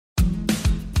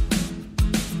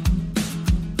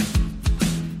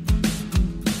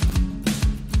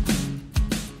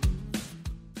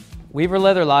Weaver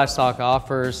Leather Livestock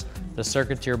offers the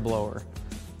Circuiteer blower.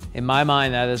 In my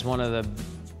mind, that is one of the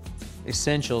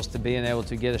essentials to being able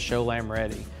to get a show lamb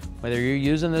ready. Whether you're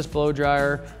using this blow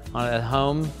dryer at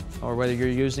home or whether you're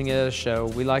using it at a show,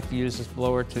 we like to use this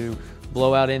blower to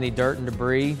blow out any dirt and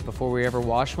debris before we ever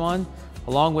wash one,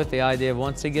 along with the idea of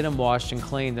once they get them washed and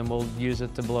cleaned, then we'll use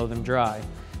it to blow them dry.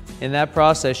 In that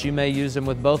process, you may use them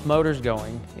with both motors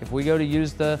going. If we go to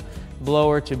use the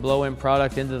blower to blow in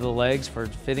product into the legs for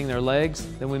fitting their legs,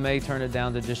 then we may turn it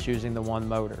down to just using the one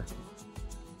motor.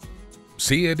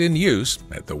 See it in use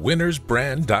at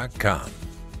thewinnersbrand.com.